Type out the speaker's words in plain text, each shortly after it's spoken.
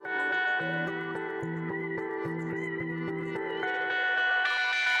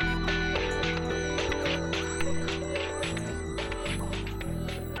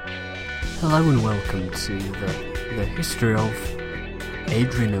Hello and welcome to the History of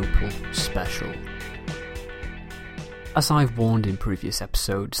Adrianople special. As I've warned in previous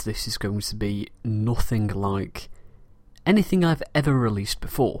episodes, this is going to be nothing like anything I've ever released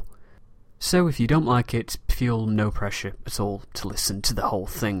before. So if you don't like it, feel no pressure at all to listen to the whole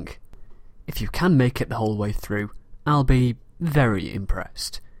thing. If you can make it the whole way through, I'll be very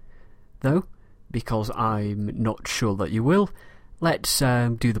impressed. Though, because I'm not sure that you will, let's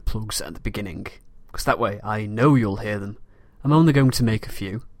do the plugs at the beginning, because that way I know you'll hear them. I'm only going to make a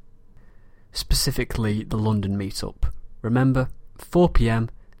few. Specifically the London meetup. Remember, 4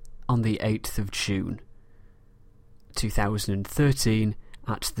 PM on the 8th of June 2013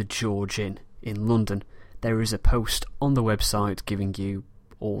 at the George Inn in London. There is a post on the website giving you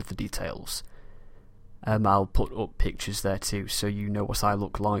all the details. I'll put up pictures there too, so you know what I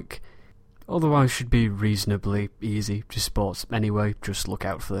look like. Otherwise, should be reasonably easy to spot. Anyway, just look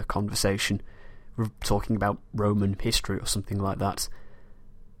out for the conversation. We're talking about Roman history or something like that.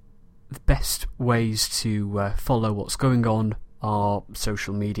 The best ways to follow what's going on are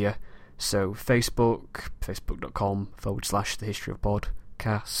social media. So Facebook, facebook.com/the history of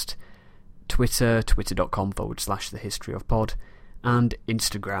podcast, Twitter, twitter.com/the history of pod, and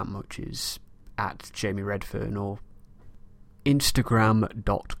Instagram, which is at Jamie Redfern, or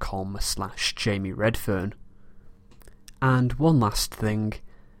instagram.com/Jamie Redfern. And one last thing,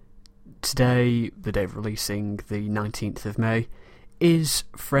 today, the day of releasing, the 19th of May, is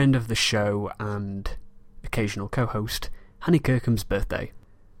friend of the show and occasional co-host Hanny Kirkham's birthday.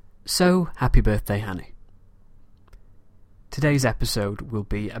 So, happy birthday, Hanny. Today's episode will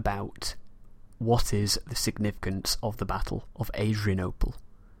be about what is the significance of the Battle of Adrianople.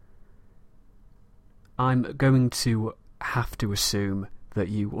 I'm going to have to assume that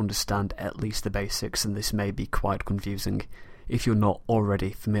you understand at least the basics, and this may be quite confusing if you're not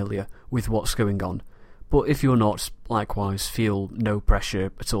already familiar with what's going on. But if you're not, likewise, feel no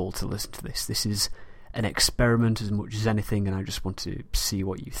pressure at all to listen to this. This is an experiment as much as anything, and I just want to see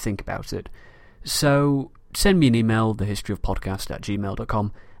what you think about it. So send me an email,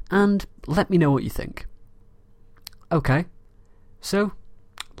 thehistoryofpodcast@gmail.com, and let me know what you think. Okay, so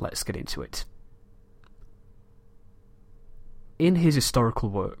let's get into it. In his historical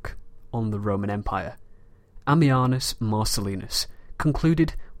work on the Roman Empire, Ammianus Marcellinus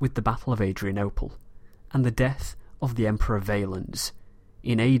concluded with the Battle of Adrianople and the death of the Emperor Valens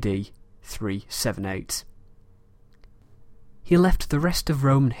in AD 378. He left the rest of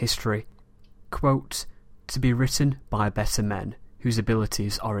Roman history, quote, to be written by better men whose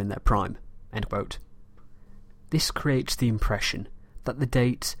abilities are in their prime, end quote. This creates the impression that the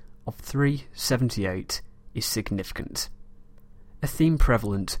date of 378 is significant, a theme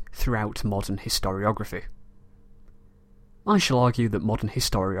prevalent throughout modern historiography. I shall argue that modern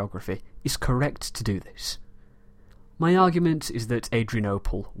historiography is correct to do this. My argument is that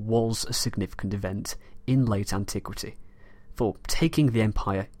Adrianople was a significant event in late antiquity, for taking the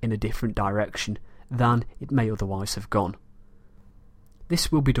empire in a different direction than it may otherwise have gone.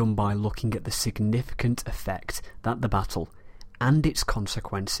 This will be done by looking at the significant effect that the battle and its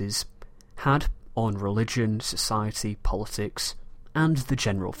consequences had on religion, society, politics, and the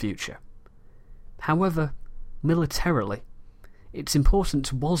general future. However, militarily, its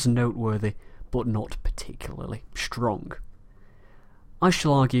importance was noteworthy, but not particularly strong. I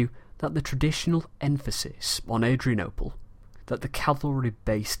shall argue that the traditional emphasis on Adrianople, that the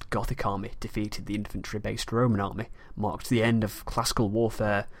cavalry-based Gothic army defeated the infantry-based Roman army, marked the end of classical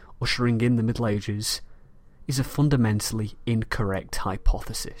warfare, ushering in the Middle Ages, is a fundamentally incorrect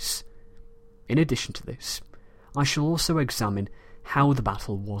hypothesis. In addition to this, I shall also examine how the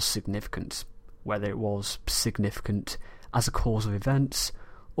battle was significant, whether it was significant as a cause of events,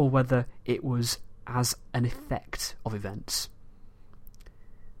 or whether it was as an effect of events.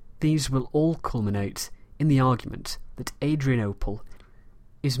 These will all culminate in the argument that Adrianople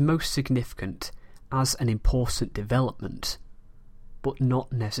is most significant as an important development, but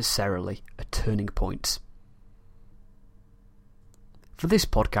not necessarily a turning point. For this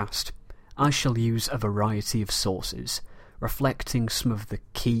podcast, I shall use a variety of sources, reflecting some of the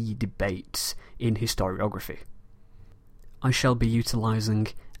key debates in historiography. I shall be utilising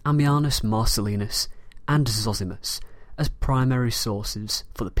Ammianus Marcellinus and Zosimus as primary sources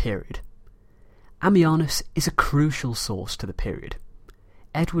for the period. Ammianus is a crucial source to the period.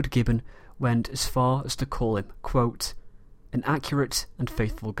 Edward Gibbon went as far as to call him, quote, an accurate and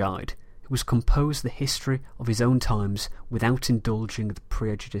faithful guide who was composed the history of his own times without indulging the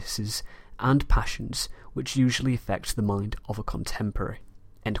prejudices and passions which usually affect the mind of a contemporary.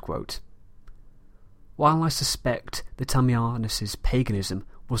 End quote. While I suspect that Ammianus's paganism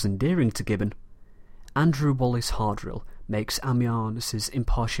was endearing to Gibbon, Andrew Wallace Hardrill makes Ammianus's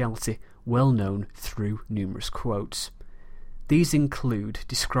impartiality well known through numerous quotes. These include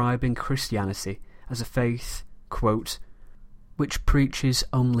describing Christianity as a faith, quote, which preaches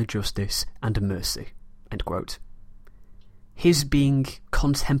only justice and mercy, end quote. His being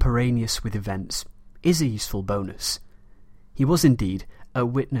contemporaneous with events is a useful bonus. He was indeed a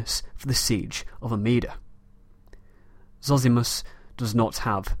witness for the siege of Amida. Zosimus does not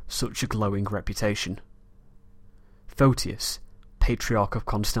have such a glowing reputation. Photius, Patriarch of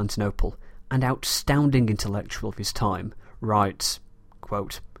Constantinople and outstanding intellectual of his time, writes,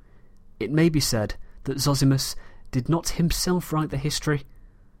 quote, "It may be said that Zosimus did not himself write the history,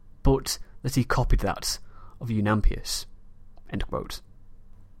 but that he copied that of Eunampius." End quote.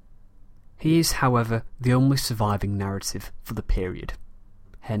 He is, however, the only surviving narrative for the period,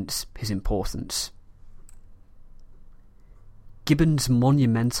 hence his importance. Gibbon's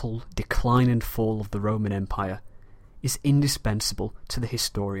monumental decline and fall of the Roman Empire is indispensable to the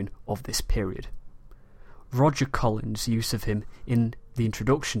historian of this period. Roger Collins' use of him in the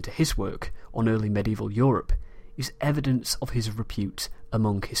introduction to his work on early medieval Europe is evidence of his repute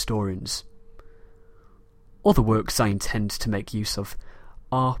among historians. Other works I intend to make use of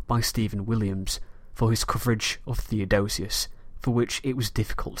are by Stephen Williams for his coverage of Theodosius, for which it was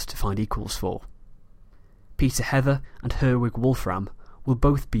difficult to find equals for. Peter Heather and Herwig Wolfram will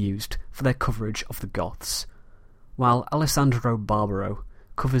both be used for their coverage of the Goths, while Alessandro Barbaro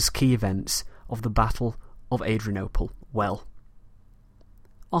covers key events of the Battle of Adrianople well.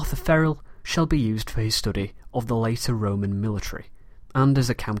 Arthur Ferrell shall be used for his study of the later Roman military, and as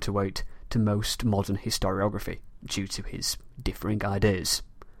a counterweight to most modern historiography, due to his differing ideas.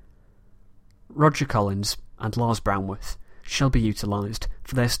 Roger Collins and Lars Brownworth shall be utilised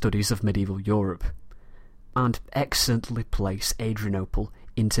for their studies of medieval Europe, and excellently place Adrianople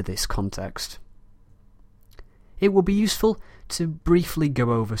into this context. It will be useful to briefly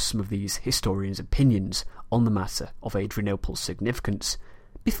go over some of these historians' opinions on the matter of Adrianople's significance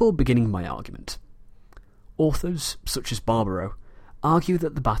before beginning my argument. Authors, such as Barbaro, argue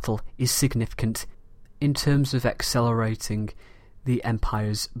that the battle is significant in terms of accelerating the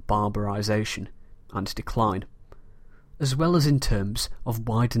empire's barbarization and decline, as well as in terms of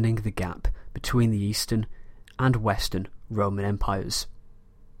widening the gap between the Eastern and Western Roman empires.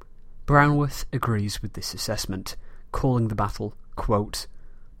 Brownworth agrees with this assessment, calling the battle, quote,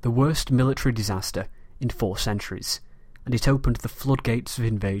 "the worst military disaster in 4 centuries, and it opened the floodgates of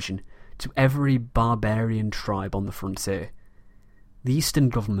invasion to every barbarian tribe on the frontier. The Eastern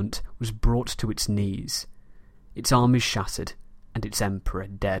government was brought to its knees, its armies shattered, and its emperor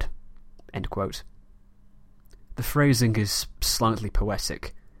dead." End quote. The phrasing is slightly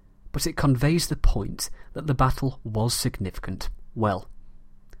poetic, but it conveys the point that the battle was significant well.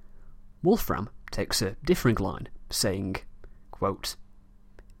 Wolfram takes a differing line, saying, quote,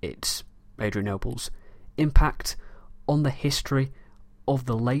 "It's Adrianople's impact on the history of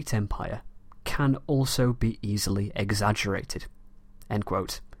the late empire can also be easily exaggerated." End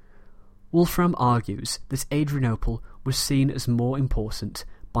quote. Wolfram argues that Adrianople was seen as more important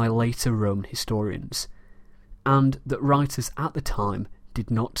by later Roman historians, and that writers at the time did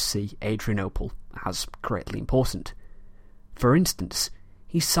not see Adrianople as greatly important. For instance,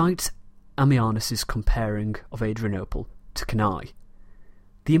 he cites Ammianus's comparing of Adrianople to Cannae,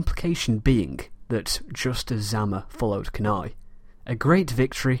 the implication being that just as Zama followed Cannae, a great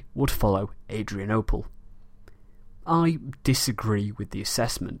victory would follow Adrianople. I disagree with the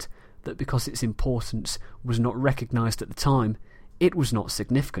assessment that because its importance was not recognised at the time, it was not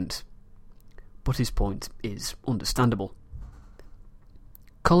significant. But his point is understandable.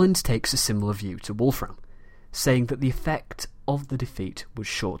 Collins takes a similar view to Wolfram, saying that the effect of the defeat was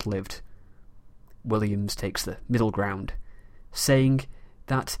short-lived. Williams takes the middle ground, saying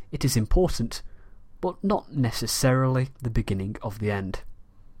that it is important, but not necessarily the beginning of the end.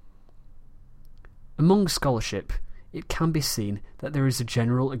 Among scholarship, it can be seen that there is a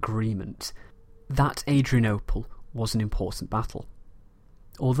general agreement that Adrianople was an important battle,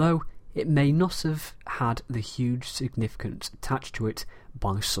 although it may not have had the huge significance attached to it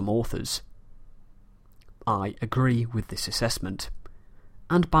by some authors. I agree with this assessment,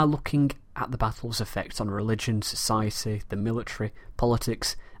 and by looking at the battle's effect on religion, society, the military,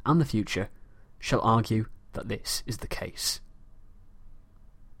 politics, and the future, shall argue that this is the case.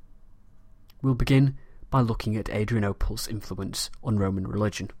 We'll begin by looking at Adrianople's influence on Roman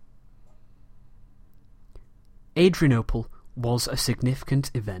religion. Adrianople was a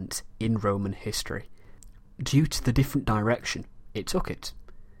significant event in Roman history, due to the different direction it took it.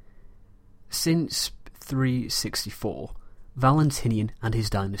 Since 364, Valentinian and his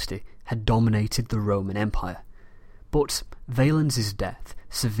dynasty had dominated the Roman Empire, but Valens' death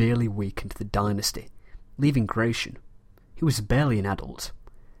severely weakened the dynasty, leaving Gratian, who was barely an adult,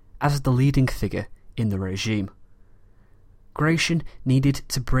 as the leading figure in the regime. Gratian needed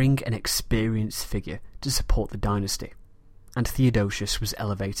to bring an experienced figure to support the dynasty, and Theodosius was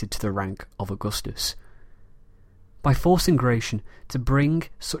elevated to the rank of Augustus. By forcing Gratian to bring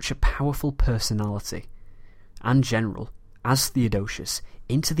such a powerful personality and general as Theodosius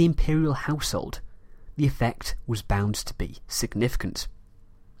into the imperial household, the effect was bound to be significant.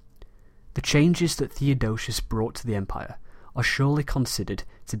 The changes that Theodosius brought to the empire are surely considered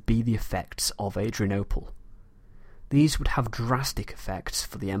to be the effects of Adrianople. These would have drastic effects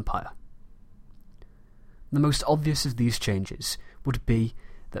for the empire. The most obvious of these changes would be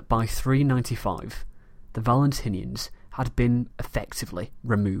that by 395, the Valentinians had been effectively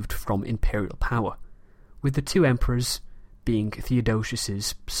removed from imperial power, with the two emperors being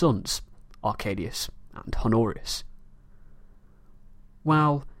Theodosius's sons, Arcadius and Honorius.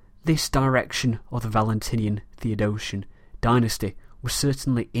 While this direction of the Valentinian-Theodosian dynasty was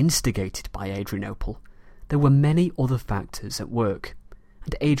certainly instigated by Adrianople, there were many other factors at work,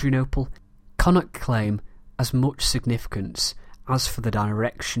 and Adrianople cannot claim as much significance as for the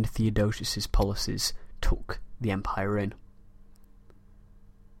direction Theodosius's policies took the empire in.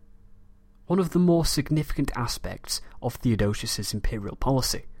 One of the more significant aspects of Theodosius's imperial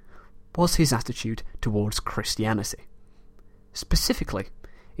policy was his attitude towards Christianity, specifically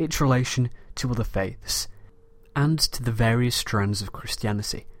its relation to other faiths and to the various strands of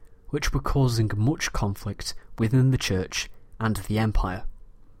Christianity which were causing much conflict within the church and the empire.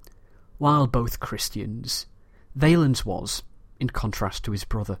 While both Christians, Valens was, in contrast to his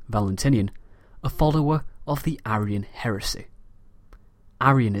brother Valentinian, a follower of the Arian heresy.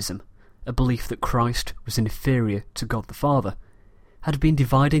 Arianism, a belief that Christ was inferior to God the Father, had been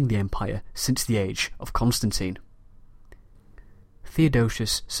dividing the empire since the age of Constantine.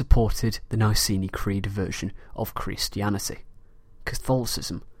 Theodosius supported the Nicene Creed version of Christianity,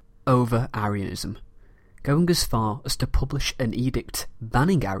 Catholicism, over Arianism, going as far as to publish an edict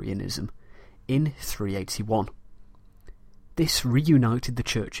banning Arianism in 381. This reunited the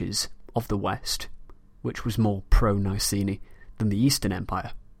churches of the West, which was more pro-Nicene than the Eastern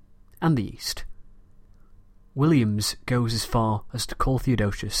Empire, and the East. Williams goes as far as to call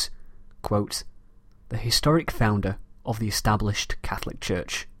Theodosius, quote, the historic founder of the established Catholic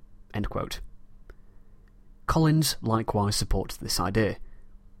Church, end quote. Collins likewise supports this idea,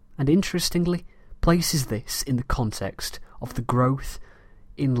 and interestingly places this in the context of the growth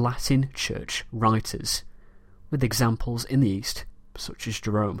in Latin Church writers, with examples in the East, such as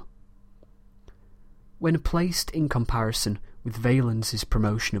Jerome. When placed in comparison with Valens'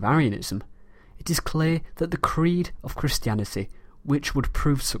 promotion of Arianism, it is clear that the creed of Christianity, which would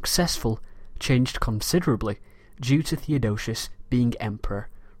prove successful, changed considerably due to Theodosius being emperor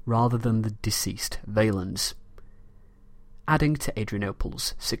rather than the deceased Valens, adding to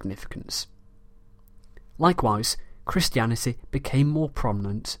Adrianople's significance. Likewise, Christianity became more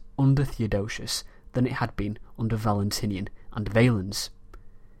prominent under Theodosius than it had been under Valentinian and Valens.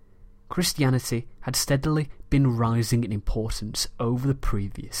 Christianity had steadily been rising in importance over the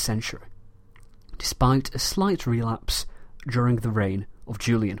previous century, despite a slight relapse during the reign of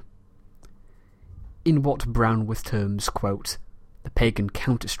Julian. In what Brownworth terms, quote, the pagan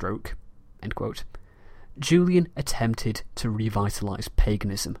counterstroke, end quote, Julian attempted to revitalise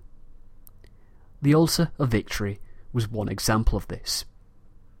paganism. The Altar of Victory was one example of this.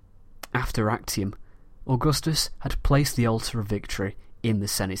 After Actium, Augustus had placed the Altar of Victory in the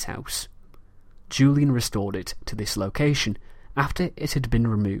Senate House. Julian restored it to this location after it had been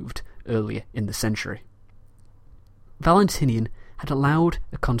removed earlier in the century. Valentinian had allowed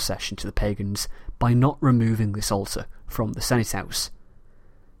a concession to the pagans by not removing this altar from the Senate House.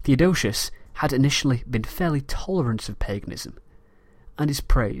 Theodosius had initially been fairly tolerant of paganism, and is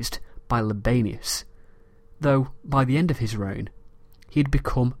praised by Libanius, though by the end of his reign he had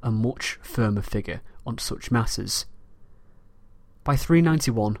become a much firmer figure on such matters. By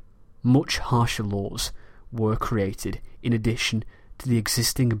 391, much harsher laws were created in addition to the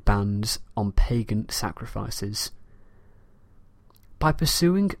existing bans on pagan sacrifices. By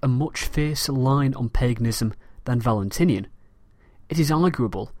pursuing a much fiercer line on paganism than Valentinian, it is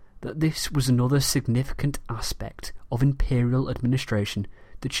arguable that this was another significant aspect of imperial administration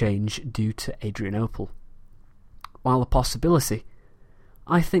to change due to Adrianople. While a possibility,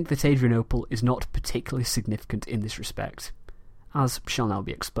 I think that Adrianople is not particularly significant in this respect, as shall now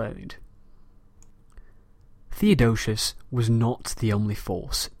be explained. Theodosius was not the only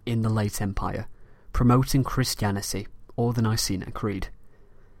force in the late empire promoting Christianity or the Nicene Creed.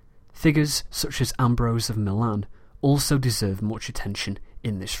 Figures such as Ambrose of Milan also deserve much attention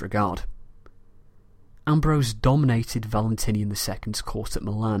in this regard. Ambrose dominated Valentinian II's court at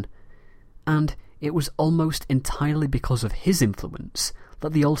Milan, and it was almost entirely because of his influence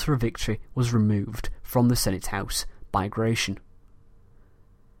that the Altar of Victory was removed from the Senate House by Gratian.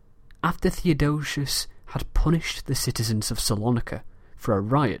 After Theodosius had punished the citizens of Salonika for a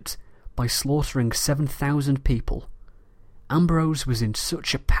riot by slaughtering 7,000 people, Ambrose was in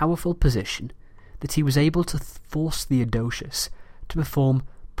such a powerful position that he was able to force Theodosius to perform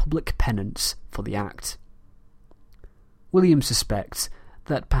public penance for the act. William suspects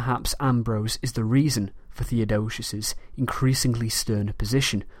that perhaps Ambrose is the reason for Theodosius's increasingly stern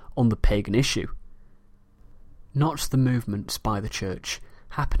position on the pagan issue, not the movements by the Church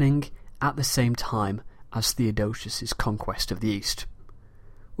happening at the same time as Theodosius's conquest of the East,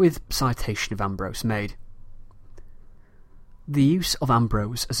 with citation of Ambrose made. The use of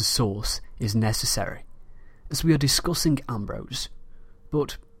Ambrose as a source is necessary, as we are discussing Ambrose,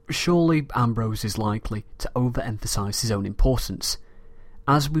 but surely Ambrose is likely to overemphasise his own importance,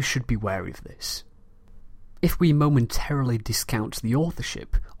 as we should be wary of this. If we momentarily discount the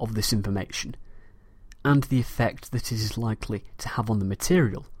authorship of this information, and the effect that it is likely to have on the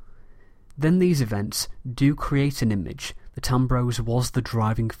material, then these events do create an image that Ambrose was the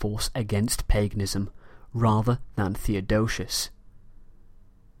driving force against paganism rather than Theodosius.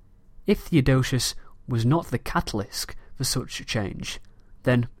 If Theodosius was not the catalyst for such a change,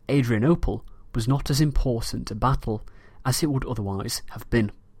 then Adrianople was not as important a battle as it would otherwise have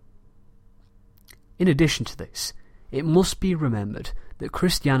been. In addition to this, it must be remembered that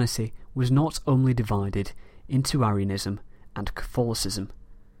Christianity was not only divided into Arianism and Catholicism.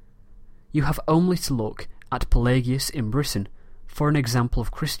 You have only to look at Pelagius in Britain for an example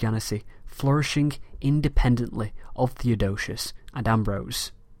of Christianity flourishing independently of Theodosius and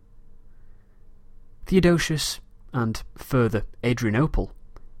Ambrose. Theodosius, and further Adrianople,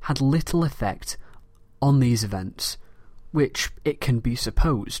 had little effect on these events, which, it can be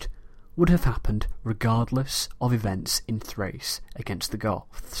supposed, would have happened regardless of events in Thrace against the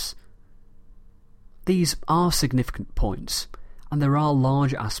Goths. These are significant points, and there are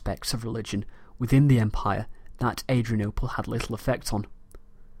large aspects of religion within the empire that Adrianople had little effect on.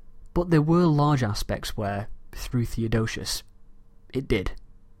 But there were large aspects where, through Theodosius, it did.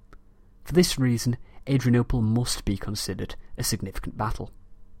 For this reason, Adrianople must be considered a significant battle.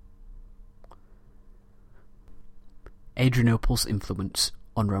 Adrianople's influence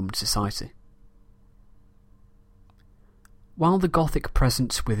on Roman society. While the Gothic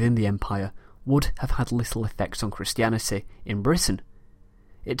presence within the empire would have had little effect on Christianity in Britain,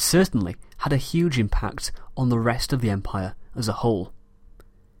 it certainly had a huge impact on the rest of the empire as a whole.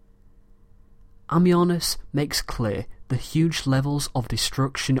 Ammianus makes clear the huge levels of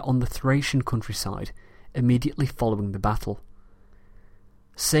destruction on the Thracian countryside immediately following the battle,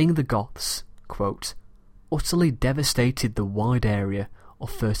 saying the Goths, quote, utterly devastated the wide area of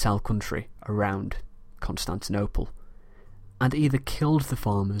fertile country around Constantinople, and either killed the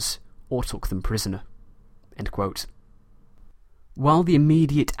farmers or took them prisoner. End quote. While the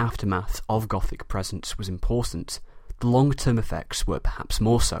immediate aftermath of Gothic presence was important, the long-term effects were perhaps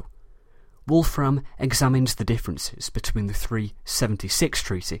more so. Wolfram examines the differences between the 376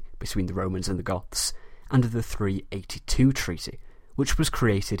 treaty between the Romans and the Goths and the 382 treaty, which was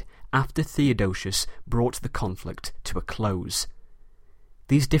created after Theodosius brought the conflict to a close.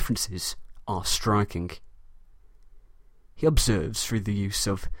 These differences are striking. He observes through the use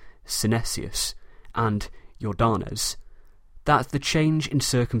of Synesius and Jordanes that the change in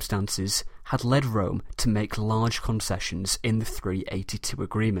circumstances had led Rome to make large concessions in the 382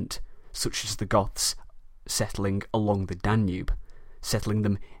 agreement, such as the Goths settling along the Danube, settling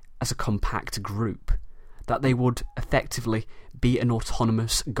them as a compact group, that they would effectively be an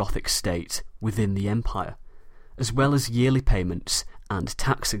autonomous Gothic state within the empire, as well as yearly payments and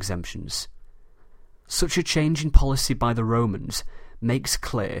tax exemptions. Such a change in policy by the Romans makes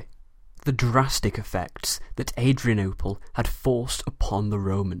clear the drastic effects that Adrianople had forced upon the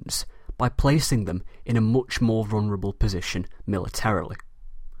Romans by placing them in a much more vulnerable position militarily.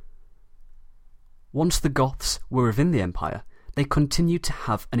 Once the Goths were within the empire, they continued to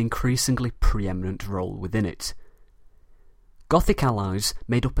have an increasingly preeminent role within it. Gothic allies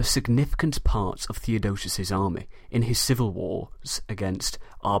made up a significant part of Theodosius's army in his civil wars against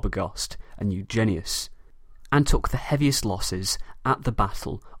Arbogast and Eugenius, and took the heaviest losses at the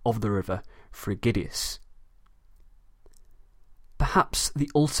Battle of the River Frigidius. Perhaps the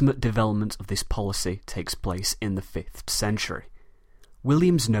ultimate development of this policy takes place in the 5th century.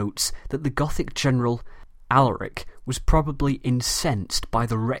 Williams notes that the Gothic general Alaric was probably incensed by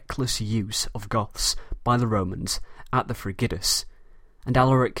the reckless use of Goths by the Romans at the Frigidus, and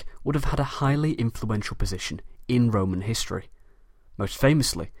Alaric would have had a highly influential position in Roman history, most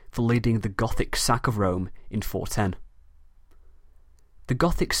famously for leading the Gothic sack of Rome in 410. The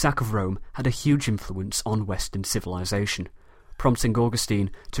Gothic sack of Rome had a huge influence on Western civilization, prompting Augustine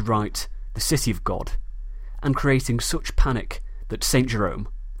to write The City of God, and creating such panic that St. Jerome,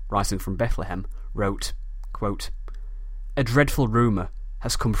 writing from Bethlehem, wrote, quote, "A dreadful rumour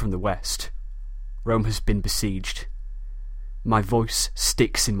has come from the west. Rome has been besieged. My voice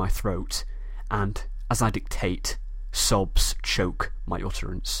sticks in my throat, and, as I dictate, sobs choke my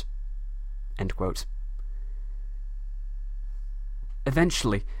utterance." End quote.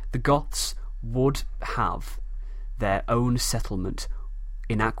 Eventually, the Goths would have their own settlement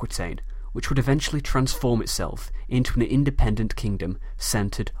in Aquitaine, which would eventually transform itself into an independent kingdom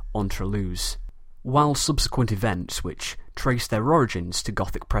centred on Toulouse. While subsequent events which trace their origins to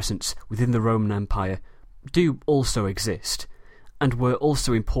Gothic presence within the Roman Empire do also exist, and were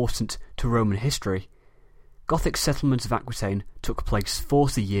also important to Roman history, Gothic settlements of Aquitaine took place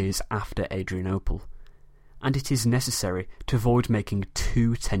 40 years after Adrianople, and it is necessary to avoid making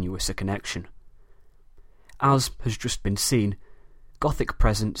too tenuous a connection. As has just been seen, Gothic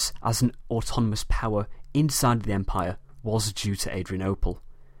presence as an autonomous power inside the empire was due to Adrianople,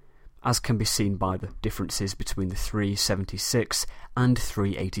 as can be seen by the differences between the 376 and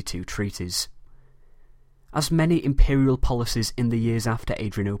 382 treaties. As many imperial policies in the years after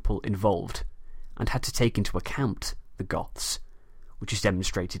Adrianople involved, and had to take into account the Goths, which is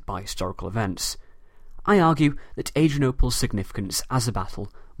demonstrated by historical events, I argue that Adrianople's significance as a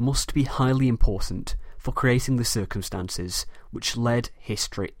battle must be highly important for creating the circumstances which led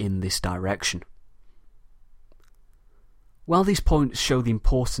history in this direction. While these points show the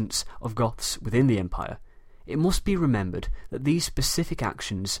importance of Goths within the empire, it must be remembered that these specific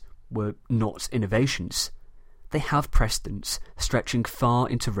actions were not innovations. They have precedents stretching far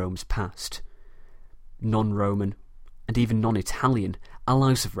into Rome's past. Non-Roman, and even non-Italian,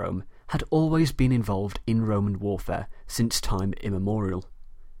 allies of Rome had always been involved in Roman warfare since time immemorial.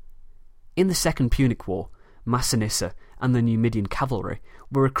 In the Second Punic War, Massinissa and the Numidian cavalry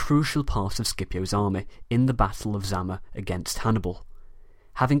were a crucial part of Scipio's army in the Battle of Zama against Hannibal,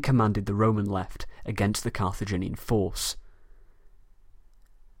 having commanded the Roman left against the Carthaginian force.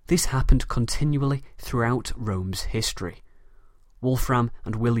 This happened continually throughout Rome's history. Wolfram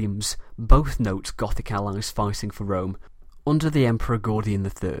and Williams both note Gothic allies fighting for Rome under the Emperor Gordian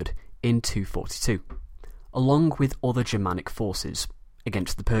III in 242, along with other Germanic forces,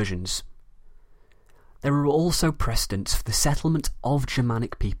 against the Persians. There are also precedents for the settlement of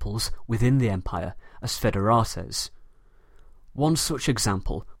Germanic peoples within the empire as federates. One such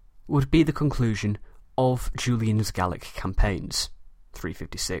example would be the conclusion of Julian's Gallic campaigns,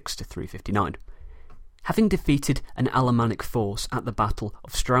 356 to 359. Having defeated an Alemannic force at the Battle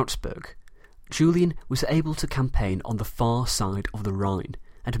of Strasbourg, Julian was able to campaign on the far side of the Rhine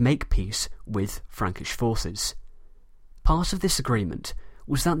and make peace with Frankish forces. Part of this agreement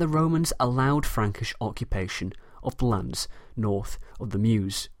was that the Romans allowed Frankish occupation of the lands north of the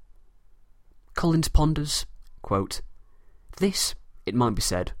Meuse. Collins ponders, quote, "This, it might be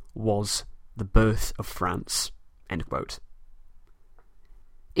said, was the birth of France." End quote.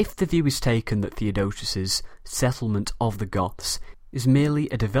 If the view is taken that Theodosius's settlement of the Goths is merely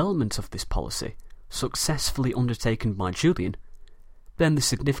a development of this policy, successfully undertaken by Julian, then the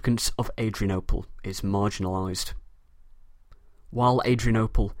significance of Adrianople is marginalised. While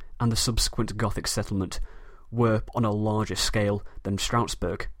Adrianople and the subsequent Gothic settlement were on a larger scale than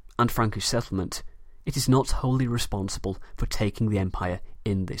Strasbourg and Frankish settlement, it is not wholly responsible for taking the empire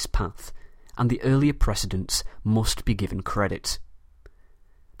in this path, and the earlier precedents must be given credit.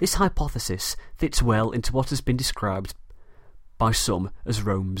 This hypothesis fits well into what has been described by some as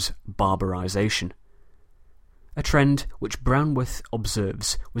Rome's barbarisation. A trend which Brownworth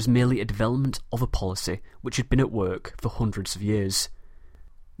observes was merely a development of a policy which had been at work for hundreds of years.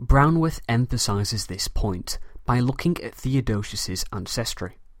 Brownworth emphasises this point by looking at Theodosius's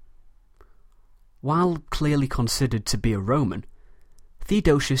ancestry. While clearly considered to be a Roman,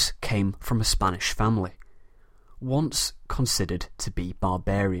 Theodosius came from a Spanish family, once considered to be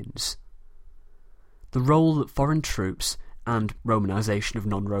barbarians. The role that foreign troops and Romanisation of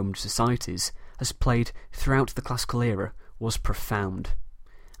non-Roman societies has played throughout the classical era was profound,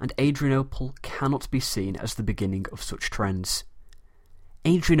 and Adrianople cannot be seen as the beginning of such trends.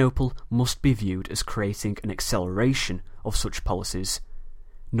 Adrianople must be viewed as creating an acceleration of such policies,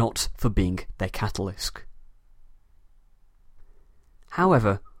 not for being their catalyst.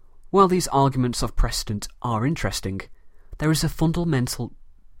 However, While these arguments of precedent are interesting, there is a fundamental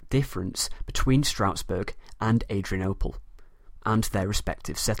difference between Stroudsburg and Adrianople, and their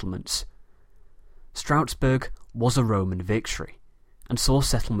respective settlements. Stroudsburg was a Roman victory, and saw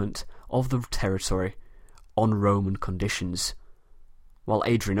settlement of the territory on Roman conditions, while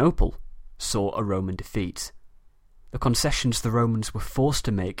Adrianople saw a Roman defeat. The concessions the Romans were forced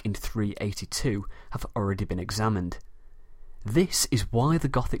to make in 382 have already been examined. This is why the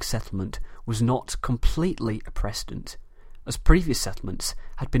Gothic settlement was not completely a precedent, as previous settlements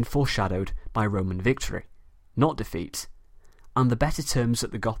had been foreshadowed by Roman victory, not defeat, and the better terms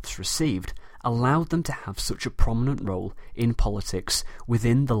that the Goths received allowed them to have such a prominent role in politics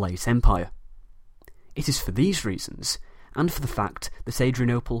within the late Empire. It is for these reasons, and for the fact that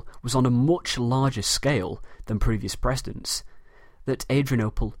Adrianople was on a much larger scale than previous precedents, that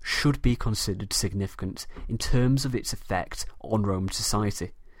Adrianople should be considered significant in terms of its effect on Roman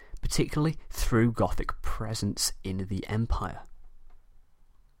society, particularly through Gothic presence in the Empire.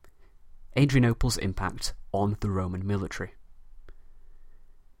 Adrianople's impact on the Roman military.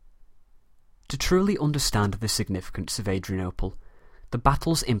 To truly understand the significance of Adrianople, the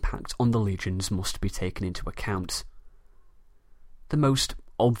battle's impact on the legions must be taken into account. The most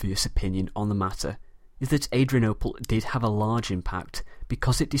obvious opinion on the matter is that Adrianople did have a large impact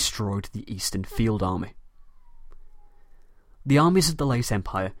because it destroyed the Eastern Field Army. The armies of the late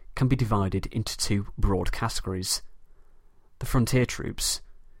Empire can be divided into two broad categories: the frontier troops,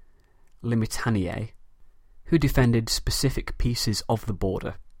 Limitaniae, who defended specific pieces of the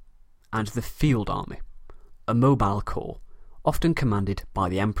border, and the field army, a mobile corps, often commanded by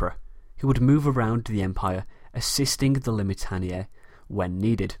the emperor, who would move around the empire assisting the Limitaniae when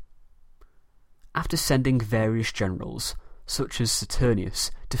needed. After sending various generals, such as Saturnius,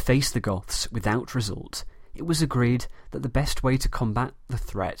 to face the Goths without result, it was agreed that the best way to combat the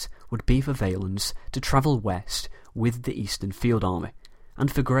threat would be for Valens to travel west with the Eastern Field Army, and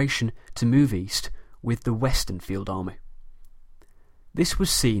for Gratian to move east with the Western Field Army. This was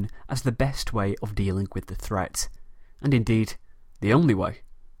seen as the best way of dealing with the threat, and indeed, the only way.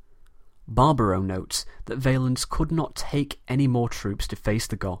 Barbaro notes that Valens could not take any more troops to face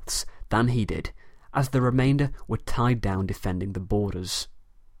the Goths than he did, as the remainder were tied down defending the borders.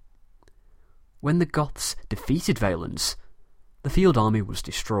 When the Goths defeated Valens, the field army was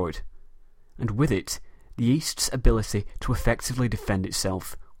destroyed, and with it, the East's ability to effectively defend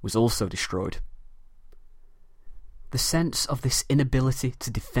itself was also destroyed. The sense of this inability to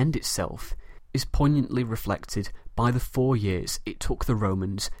defend itself is poignantly reflected by the 4 years it took the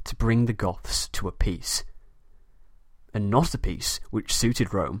Romans to bring the Goths to a peace, and not a peace which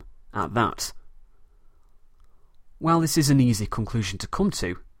suited Rome at that. While this is an easy conclusion to come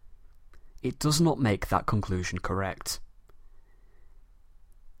to, it does not make that conclusion correct.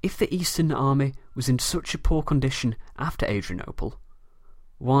 If the Eastern army was in such a poor condition after Adrianople,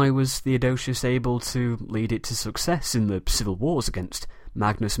 why was Theodosius able to lead it to success in the civil wars against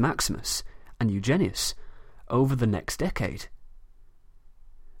Magnus Maximus and Eugenius over the next decade?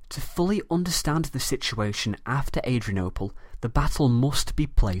 To fully understand the situation after Adrianople, the battle must be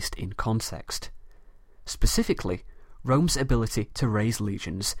placed in context. Specifically, Rome's ability to raise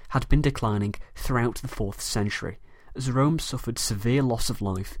legions had been declining throughout the 4th century, as Rome suffered severe loss of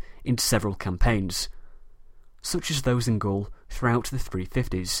life in several campaigns, such as those in Gaul throughout the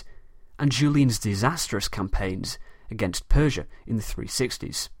 350s, and Julian's disastrous campaigns against Persia in the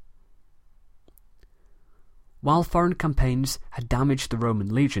 360s. While foreign campaigns had damaged the Roman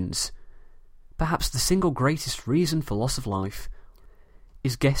legions, perhaps the single greatest reason for loss of life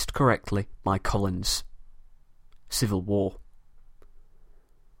is guessed correctly by Collins: civil war.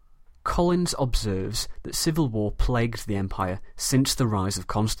 Collins observes that civil war plagued the empire since the rise of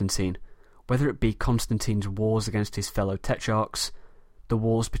Constantine, whether it be Constantine's wars against his fellow tetrarchs, the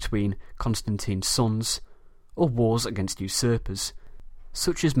wars between Constantine's sons, or wars against usurpers,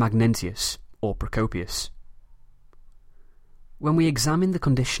 such as Magnentius or Procopius. When we examine the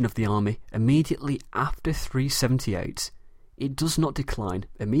condition of the army immediately after 378, it does not decline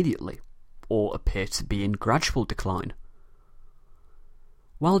immediately, or appear to be in gradual decline.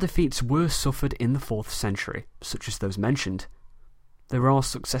 While defeats were suffered in the 4th century, such as those mentioned, there are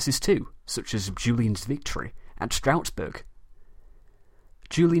successes too, such as Julian's victory at Stroudsburg.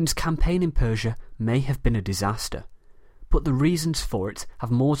 Julian's campaign in Persia may have been a disaster, but the reasons for it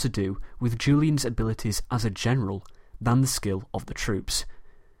have more to do with Julian's abilities as a general than the skill of the troops.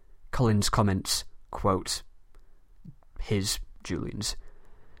 Collins comments, quote, Julian's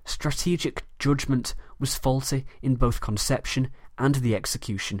strategic judgment was faulty in both conception and the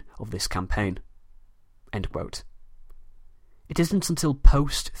execution of this campaign. End quote. It isn't until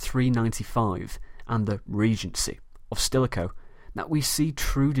post-395 and the regency of Stilicho that we see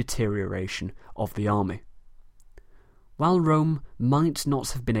true deterioration of the army. While Rome might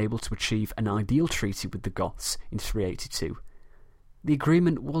not have been able to achieve an ideal treaty with the Goths in 382, the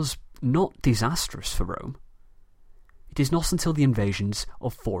agreement was not disastrous for Rome. It is not until the invasions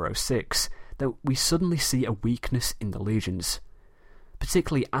of 406 that we suddenly see a weakness in the legions.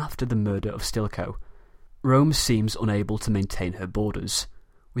 Particularly after the murder of Stilicho, Rome seems unable to maintain her borders,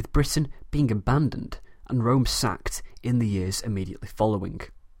 with Britain being abandoned and Rome sacked in the years immediately following.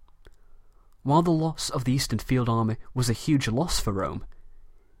 While the loss of the Eastern Field Army was a huge loss for Rome,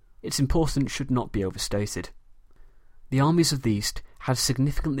 its importance should not be overstated. The armies of the East had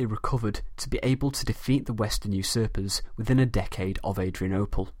significantly recovered to be able to defeat the Western usurpers within a decade of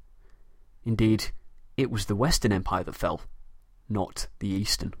Adrianople. Indeed, it was the Western Empire that fell, not the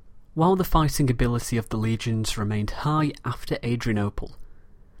Eastern. While the fighting ability of the legions remained high after Adrianople,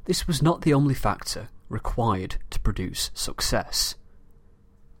 this was not the only factor required to produce success.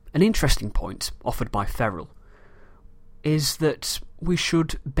 An interesting point offered by Ferrell is that we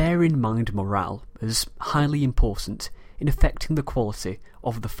should bear in mind morale as highly important in affecting the quality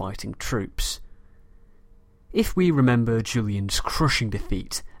of the fighting troops. If we remember Julian's crushing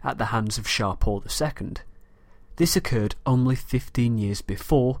defeat at the hands of Shah Paul II, this occurred only 15 years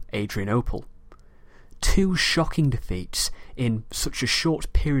before Adrianople. Two shocking defeats in such a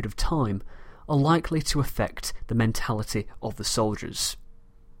short period of time are likely to affect the mentality of the soldiers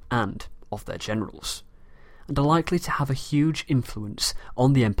and of their generals, and are likely to have a huge influence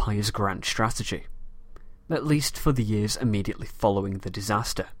on the Empire's grand strategy, at least for the years immediately following the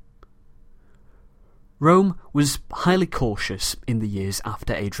disaster. Rome was highly cautious in the years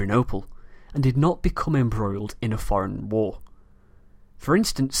after Adrianople, and did not become embroiled in a foreign war. For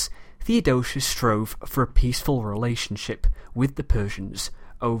instance, Theodosius strove for a peaceful relationship with the Persians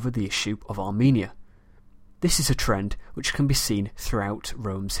over the issue of Armenia. This is a trend which can be seen throughout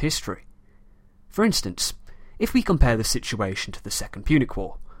Rome's history. For instance, if we compare the situation to the Second Punic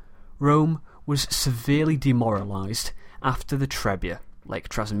War, Rome was severely demoralised after the Trebia, Lake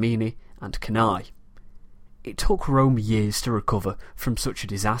Trasimene and Cannae. It took Rome years to recover from such a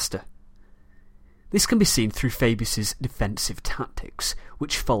disaster. This can be seen through Fabius's defensive tactics,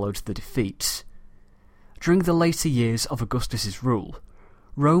 which followed the defeats. During the later years of Augustus's rule,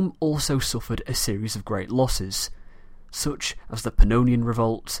 Rome also suffered a series of great losses, such as the Pannonian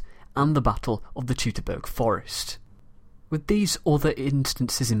Revolt and the Battle of the Teutoburg Forest. With these other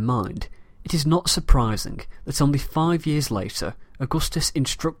instances in mind, it is not surprising that only 5 years later Augustus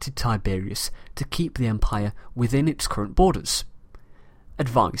instructed Tiberius to keep the empire within its current borders,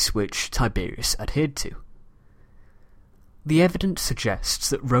 advice which Tiberius adhered to. The evidence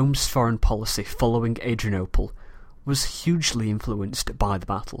suggests that Rome's foreign policy following Adrianople was hugely influenced by the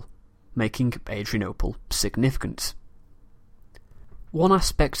battle, making Adrianople significant. One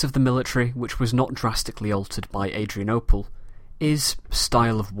aspect of the military which was not drastically altered by Adrianople is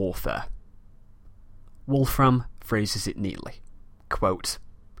style of warfare. Wolfram phrases it neatly. Quote,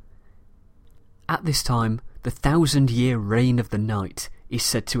 "At this time, the 1,000-year reign of the knight is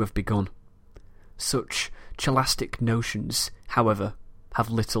said to have begun. Such scholastic notions, however, have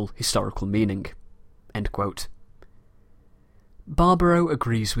little historical meaning." End quote. Barbaro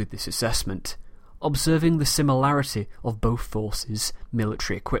agrees with this assessment, observing the similarity of both forces'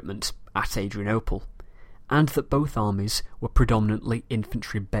 military equipment at Adrianople, and that both armies were predominantly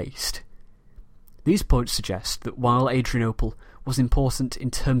infantry-based. These points suggest that while Adrianople was important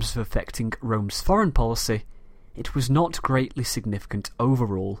in terms of affecting Rome's foreign policy, it was not greatly significant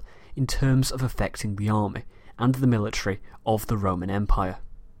overall in terms of affecting the army and the military of the Roman Empire.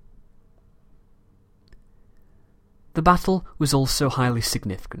 The battle was also highly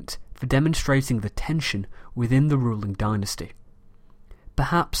significant for demonstrating the tension within the ruling dynasty,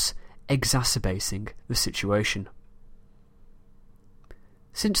 perhaps exacerbating the situation.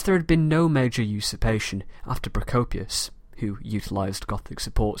 Since there had been no major usurpation after Procopius, who utilised Gothic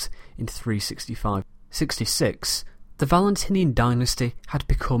support in 365-66, the Valentinian dynasty had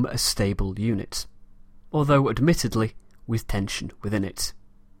become a stable unit, although admittedly with tension within it.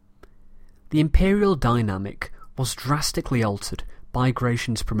 The imperial dynamic was drastically altered by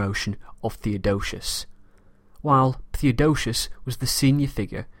Gratian's promotion of Theodosius, while Theodosius was the senior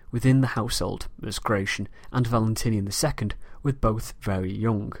figure within the household as Gratian and Valentinian II were both very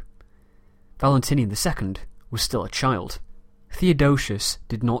young. Valentinian II was still a child. Theodosius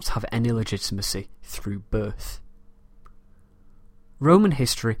did not have any legitimacy through birth. Roman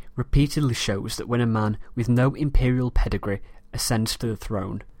history repeatedly shows that when a man with no imperial pedigree ascends to the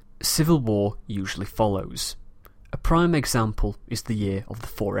throne, civil war usually follows, A prime example is the Year of the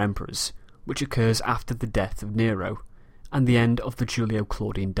Four Emperors, which occurs after the death of Nero and the end of the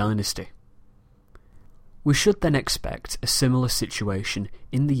Julio-Claudian dynasty. We should then expect a similar situation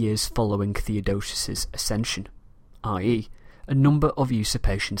in the years following Theodosius's ascension, i.e., a number of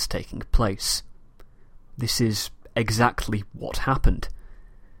usurpations taking place. This is exactly what happened.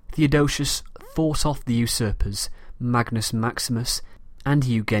 Theodosius fought off the usurpers Magnus Maximus and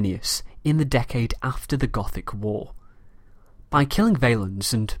Eugenius in the decade after the Gothic War. By killing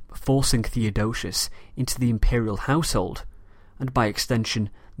Valens and forcing Theodosius into the imperial household, and by extension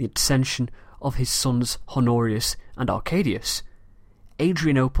the ascension of his sons Honorius and Arcadius,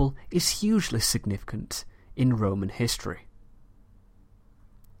 Adrianople is hugely significant in Roman history.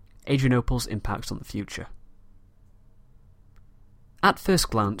 Adrianople's impact on the future. At first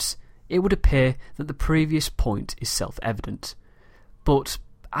glance, it would appear that the previous point is self-evident, but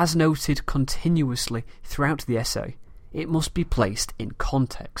as noted continuously throughout the essay, it must be placed in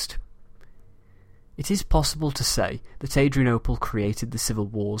context. It is possible to say that Adrianople created the civil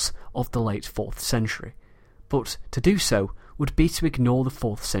wars of the late 4th century, but to do so would be to ignore the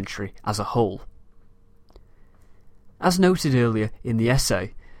 4th century as a whole. As noted earlier in the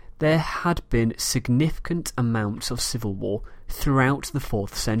essay, there had been significant amounts of civil war throughout the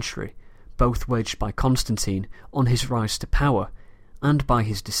 4th century, both waged by Constantine on his rise to power and by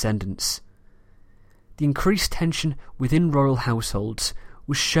his descendants. The increased tension within royal households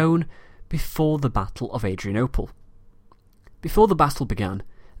was shown before the Battle of Adrianople. Before the battle began,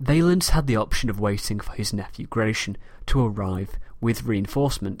 Valens had the option of waiting for his nephew Gratian to arrive with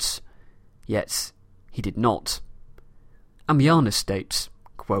reinforcements, yet he did not. Ammianus states,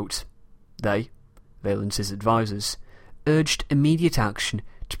 quote, "They, Valens' advisers, urged immediate action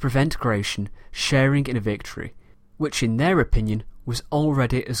to prevent Gratian sharing in a victory, which in their opinion was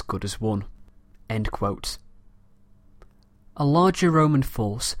already as good as won." End quote. A larger Roman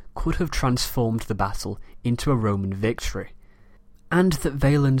force could have transformed the battle into a Roman victory, and that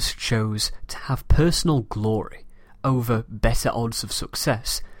Valens chose to have personal glory over better odds of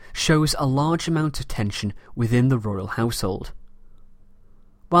success shows a large amount of tension within the royal household.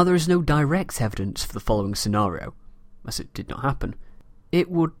 While there is no direct evidence for the following scenario, as it did not happen, it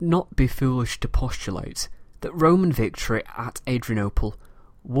would not be foolish to postulate that Roman victory at Adrianople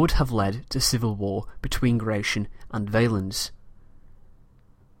would have led to civil war between Gratian and Valens.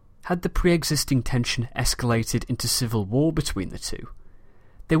 Had the pre-existing tension escalated into civil war between the two,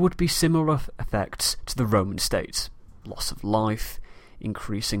 there would be similar effects to the Roman state: loss of life,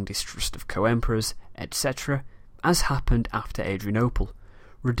 increasing distrust of co-emperors, etc., as happened after Adrianople,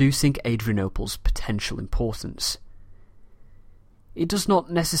 reducing Adrianople's potential importance. It does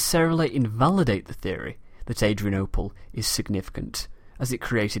not necessarily invalidate the theory that Adrianople is significant, as it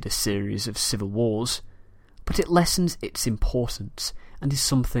created a series of civil wars, but it lessens its importance and is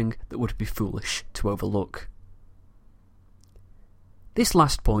something that would be foolish to overlook. This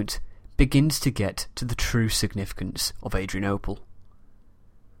last point begins to get to the true significance of Adrianople.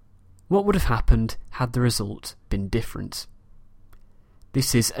 What would have happened had the result been different?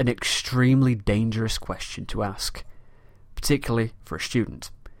 This is an extremely dangerous question to ask, particularly for a student,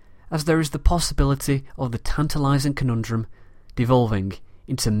 as there is the possibility of the tantalising conundrum devolving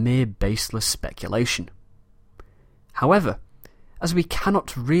into mere baseless speculation. However, as we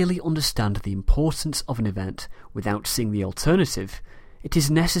cannot really understand the importance of an event without seeing the alternative, it is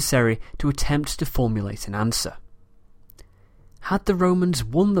necessary to attempt to formulate an answer. Had the Romans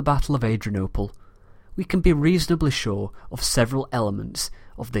won the Battle of Adrianople, we can be reasonably sure of several elements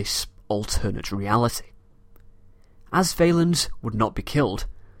of this alternate reality. As Valens would not be killed,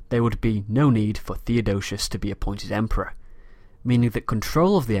 there would be no need for Theodosius to be appointed emperor, meaning that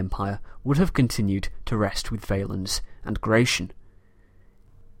control of the empire would have continued to rest with Valens and Gratian.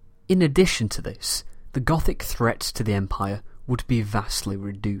 In addition to this, the Gothic threat to the empire would be vastly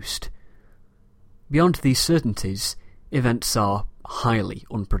reduced. Beyond these certainties, events are highly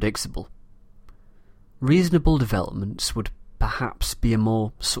unpredictable. Reasonable developments would perhaps be a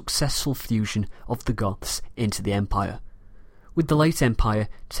more successful fusion of the Goths into the empire, with the late empire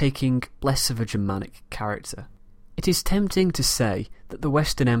taking less of a Germanic character. It is tempting to say that the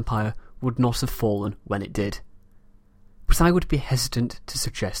Western Empire would not have fallen when it did, but I would be hesitant to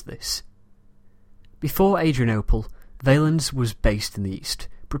suggest this. Before Adrianople, Valens was based in the east,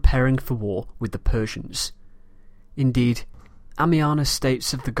 preparing for war with the Persians. Indeed, Ammianus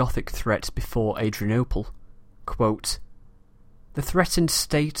states of the Gothic threat before Adrianople, quote, "The threatened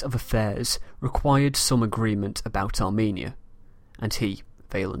state of affairs required some agreement about Armenia, and he,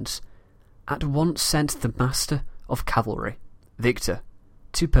 Valens, at once sent the master of cavalry, Victor,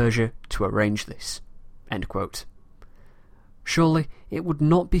 to Persia to arrange this." End quote. surely it would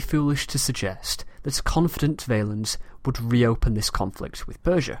not be foolish to suggest that a confident Valens would reopen this conflict with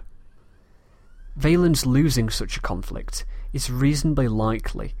Persia. Valens losing such a conflict is reasonably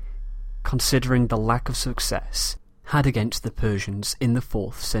likely, considering the lack of success had against the Persians in the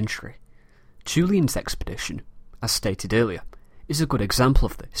 4th century. Julian's expedition, as stated earlier, is a good example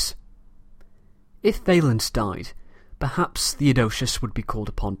of this. If Valens died, perhaps Theodosius would be called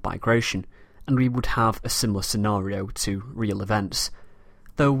upon by Gratian, and we would have a similar scenario to real events,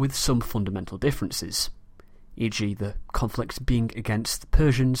 though with some fundamental differences, e.g. the conflict being against the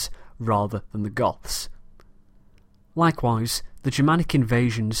Persians rather than the Goths. Likewise, the Germanic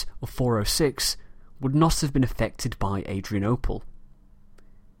invasions of 406 would not have been affected by Adrianople.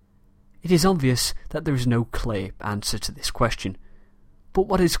 It is obvious that there is no clear answer to this question, but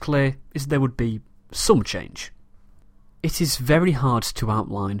what is clear is there would be some change. It is very hard to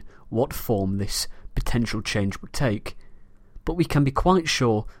outline what form this potential change would take, but we can be quite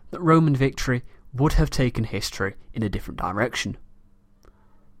sure that Roman victory would have taken history in a different direction.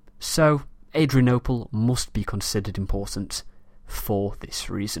 So, Adrianople must be considered important for this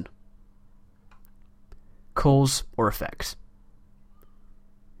reason. Cause or effect.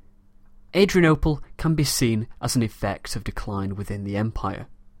 Adrianople can be seen as an effect of decline within the empire.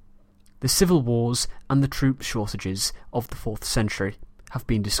 The civil wars and the troop shortages of the 4th century have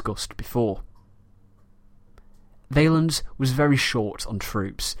been discussed before. Valens was very short on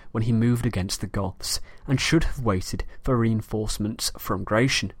troops when he moved against the Goths and should have waited for reinforcements from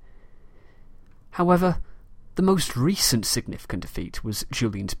Gratian. However, the most recent significant defeat was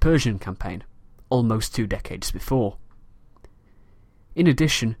Julian's Persian campaign, almost 2 decades before. In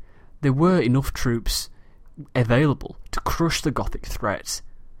addition, there were enough troops available to crush the Gothic threat,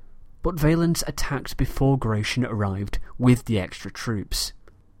 but Valens attacked before Gratian arrived with the extra troops.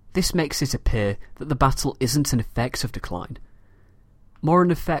 This makes it appear that the battle isn't an effect of decline, more an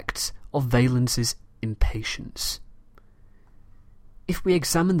effect of Valens's impatience. If we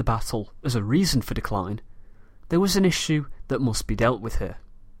examine the battle as a reason for decline, there was an issue that must be dealt with here.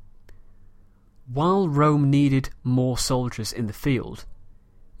 While Rome needed more soldiers in the field,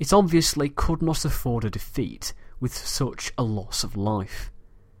 it obviously could not afford a defeat with such a loss of life.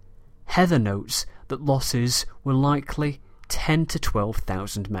 Heather notes that losses were likely 10 to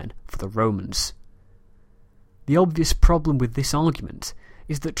 12,000 men for the Romans. The obvious problem with this argument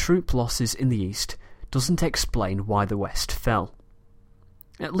is that troop losses in the east doesn't explain why the west fell.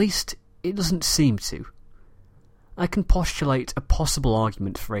 At least, it doesn't seem to. I can postulate a possible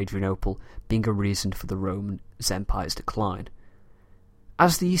argument for Adrianople being a reason for the Roman Empire's decline.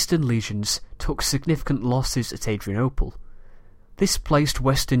 As the eastern legions took significant losses at Adrianople, this placed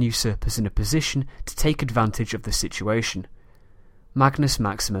western usurpers in a position to take advantage of the situation. Magnus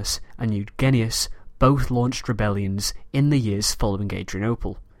Maximus and Eugenius both launched rebellions in the years following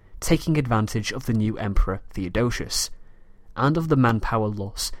Adrianople, taking advantage of the new emperor Theodosius, and of the manpower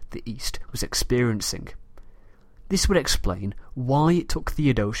loss the East was experiencing. This would explain why it took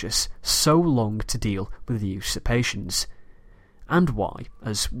Theodosius so long to deal with the usurpations, and why,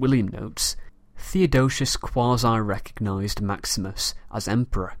 as William notes, Theodosius quasi-recognised Maximus as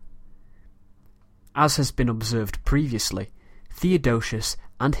emperor. As has been observed previously, Theodosius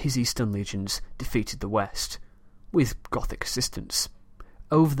and his eastern legions defeated the west, with Gothic assistance,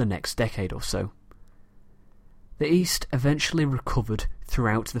 over the next decade or so. The East eventually recovered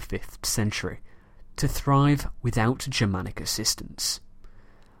throughout the 5th century to thrive without Germanic assistance.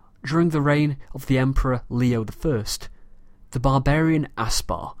 During the reign of the Emperor Leo I, the barbarian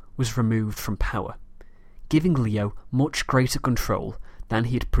Aspar was removed from power, giving Leo much greater control than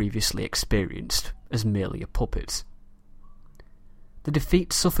he had previously experienced as merely a puppet. The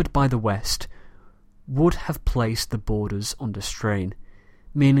defeat suffered by the West would have placed the borders under strain,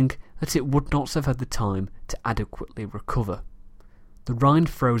 meaning that it would not have had the time to adequately recover. The Rhine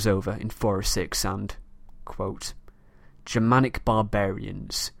froze over in 406 and, quote, Germanic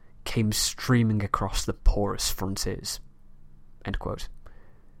barbarians came streaming across the porous frontiers. End quote.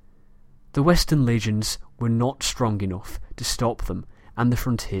 The Western legions were not strong enough to stop them, and the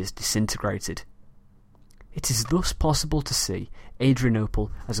frontiers disintegrated. It is thus possible to see Adrianople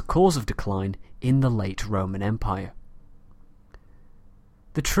as a cause of decline in the late Roman Empire.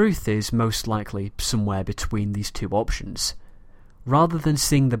 The truth is most likely somewhere between these two options. Rather than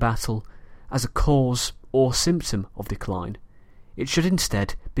seeing the battle as a cause or symptom of decline, it should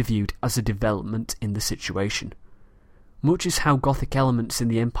instead be viewed as a development in the situation, much as how Gothic elements in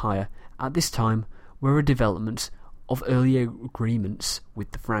the empire at this time were a development of earlier agreements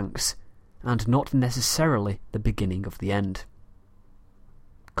with the Franks, and not necessarily the beginning of the end.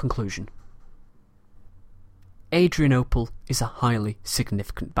 Conclusion. Adrianople is a highly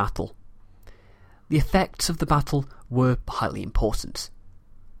significant battle. The effects of the battle were highly important.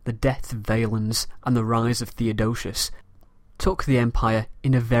 The death of Valens and the rise of Theodosius took the empire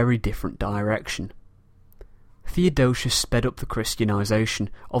in a very different direction. Theodosius sped up the Christianization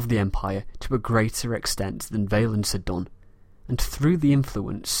of the empire to a greater extent than Valens had done, and through the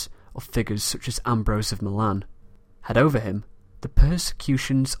influence of figures such as Ambrose of Milan had over him, the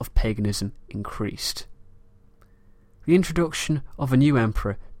persecutions of paganism increased. The introduction of a new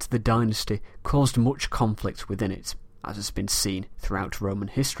emperor to the dynasty caused much conflict within it, as has been seen throughout Roman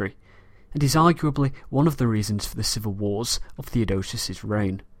history, and is arguably one of the reasons for the civil wars of Theodosius's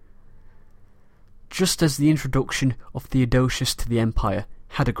reign. Just as the introduction of Theodosius to the empire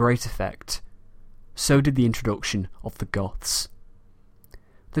had a great effect, so did the introduction of the Goths.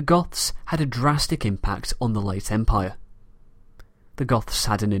 The Goths had a drastic impact on the late empire. The Goths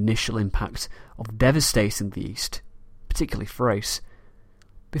had an initial impact of devastating the east, particularly Thrace,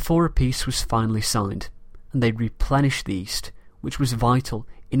 before a peace was finally signed, and they replenished the east, which was vital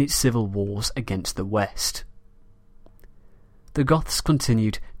in its civil wars against the west. The Goths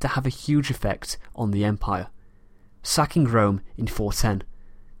continued to have a huge effect on the empire, sacking Rome in 410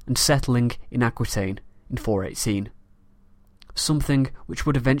 and settling in Aquitaine in 418, something which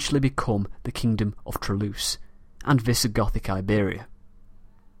would eventually become the Kingdom of Toulouse and Visigothic Iberia.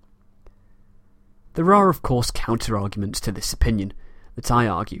 There are of course counter-arguments to this opinion that I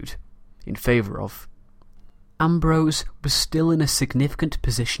argued in favour of. Ambrose was still in a significant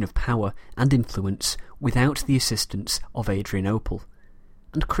position of power and influence without the assistance of Adrianople,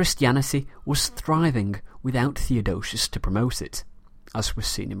 and Christianity was thriving without Theodosius to promote it, as was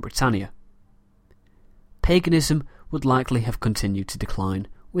seen in Britannia. Paganism would likely have continued to decline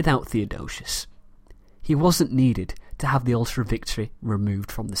without Theodosius. He wasn't needed to have the altar of victory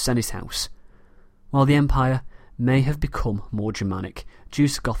removed from the Senate House. While the empire may have become more Germanic due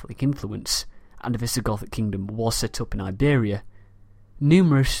to Gothic influence, and a Visigothic kingdom was set up in Iberia,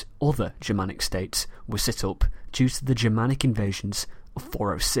 numerous other Germanic states were set up due to the Germanic invasions of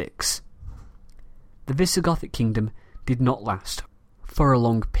 406. The Visigothic kingdom did not last for a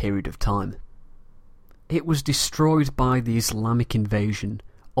long period of time. It was destroyed by the Islamic invasion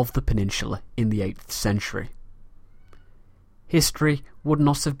of the peninsula in the 8th century. History would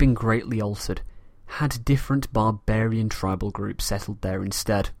not have been greatly altered had different barbarian tribal groups settled there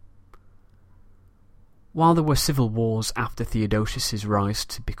instead. While there were civil wars after Theodosius's rise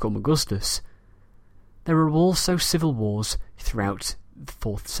to become Augustus, there were also civil wars throughout the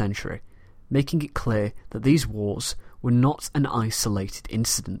 4th century, making it clear that these wars were not an isolated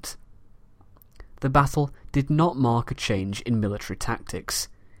incident. The battle did not mark a change in military tactics,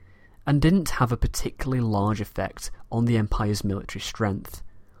 and didn't have a particularly large effect on the empire's military strength,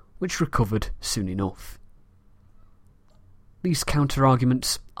 which recovered soon enough. These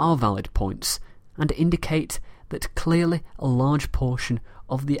counter-arguments are valid points, and indicate that clearly a large portion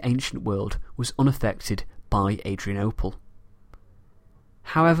of the ancient world was unaffected by Adrianople.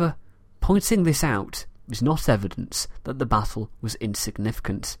 However, pointing this out is not evidence that the battle was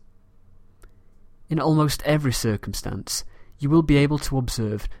insignificant. In almost every circumstance, you will be able to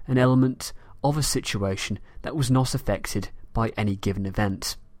observe an element of a situation that was not affected by any given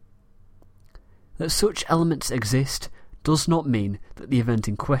event. That such elements exist does not mean that the event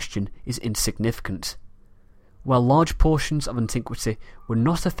in question is insignificant. While large portions of antiquity were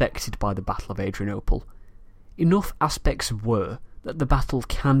not affected by the Battle of Adrianople, enough aspects were that the battle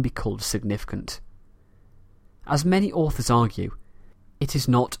can be called significant. As many authors argue, it is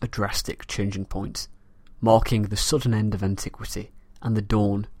not a drastic changing point, marking the sudden end of antiquity and the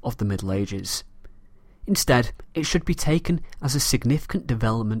dawn of the Middle Ages. Instead, it should be taken as a significant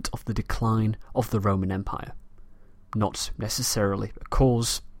development of the decline of the Roman Empire. Not necessarily a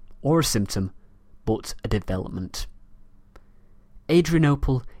cause or a symptom, but a development.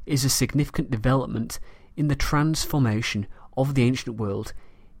 Adrianople is a significant development in the transformation of the ancient world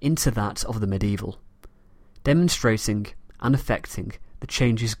into that of the medieval, demonstrating and affecting the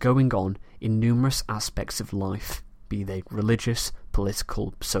changes going on in numerous aspects of life, be they religious,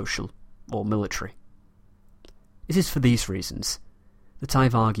 political, social, or military. It is for these reasons that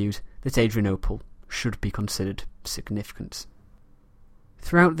I've argued that Adrianople should be considered significant.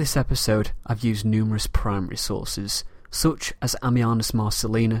 Throughout this episode, I've used numerous primary sources, such as Ammianus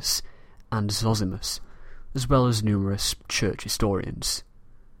Marcellinus and Zosimus, as well as numerous church historians.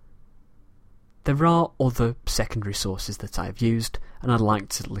 There are other secondary sources that I have used, and I'd like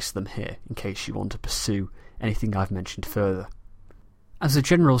to list them here in case you want to pursue anything I've mentioned further. As a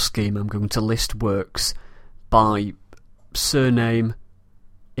general scheme, I'm going to list works by surname,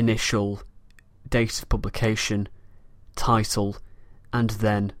 initial, date of publication, title, and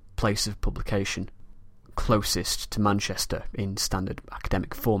then place of publication, closest to Manchester in standard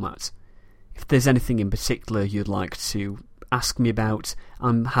academic format. If there's anything in particular you'd like to ask me about,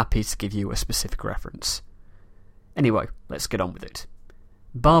 I'm happy to give you a specific reference. Anyway, let's get on with it.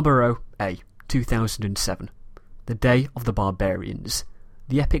 Barbaro A, 2007. The Day of the Barbarians.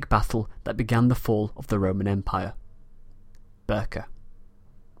 The epic battle that began the fall of the Roman Empire. Berka.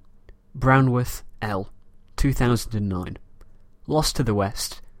 Brownworth L, 2009. Lost to the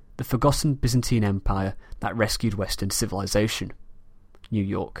West. The forgotten Byzantine Empire that rescued Western civilization. New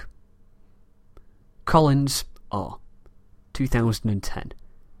York. Collins R, 2010.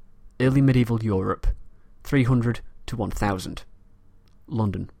 Early Medieval Europe, 300 to 1000.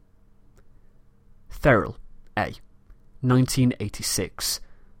 London. Ferrell A, 1986.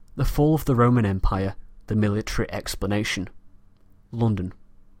 The Fall of the Roman Empire, the Military Explanation. London.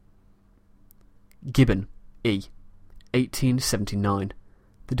 Gibbon E, 1879.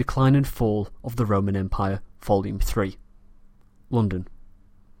 The Decline and Fall of the Roman Empire, Volume 3. London.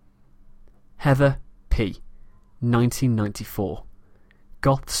 Heather P, 1994.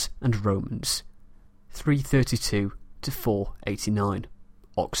 Goths and Romans, 332 to 489.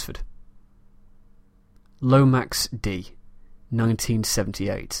 Oxford. Lomax D,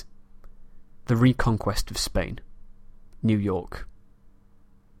 1978. The Reconquest of Spain. New York.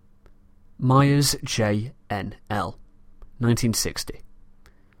 Myers J. N. L., 1960.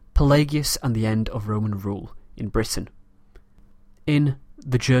 Pelagius and the End of Roman Rule in Britain. In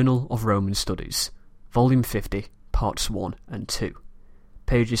The Journal of Roman Studies, Volume 50, Parts 1 and 2,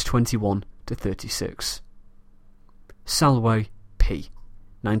 pages 21 to 36. Salway P.,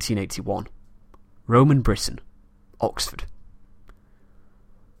 1981. Roman Britain, Oxford.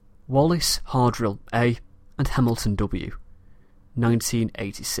 Wallace Hardrill A. and Hamilton W.,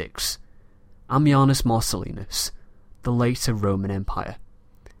 1986. Ammianus Marcellinus, The Later Roman Empire,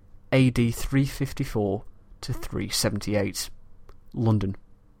 AD 354 to 378. London.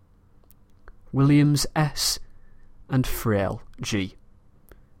 Williams S. and Friel G.,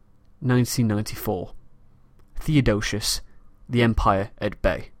 1994. Theodosius, The Empire at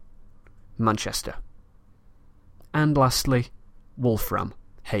Bay, Manchester. And lastly, Wolfram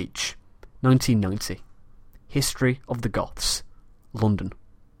H., 1990. History of the Goths, London.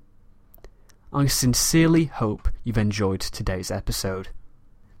 I sincerely hope you've enjoyed today's episode.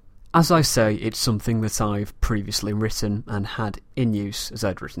 As I say, it's something that I've previously written and had in use as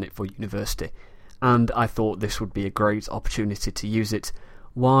I'd written it for university, and I thought this would be a great opportunity to use it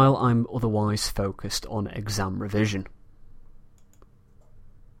while I'm otherwise focused on exam revision.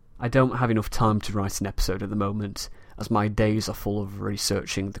 I don't have enough time to write an episode at the moment, as my days are full of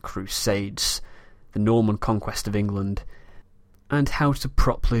researching the Crusades, the Norman conquest of England, and how to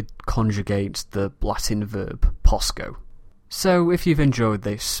properly conjugate the Latin verb posco. So if you've enjoyed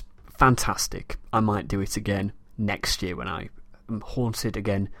this, fantastic. I might do it again next year when I am haunted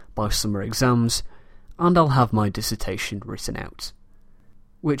again by summer exams, and I'll have my dissertation written out,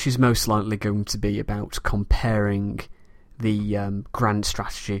 which is most likely going to be about comparing the grand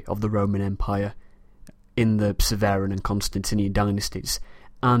strategy of the Roman Empire in the Severan and Constantinian dynasties,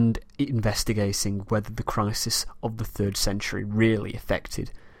 and investigating whether the crisis of the 3rd century really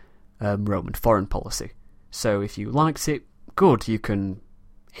affected Roman foreign policy. So if you liked it, good, you can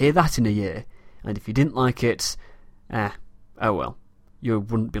hear that in a year, and if you didn't like it, oh well, you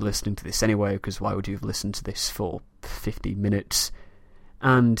wouldn't be listening to this anyway, because why would you have listened to this for 50 minutes?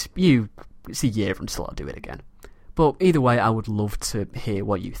 And it's a year until I do it again. But either way, I would love to hear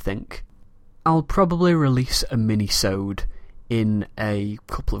what you think. I'll probably release a mini-sode in a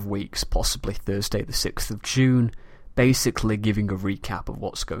couple of weeks, possibly Thursday the 6th of June, basically giving a recap of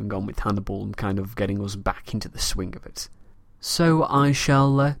what's going on with Hannibal and kind of getting us back into the swing of it. So I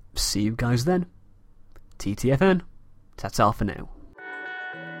shall see you guys then. TTFN. Ta-ta for now.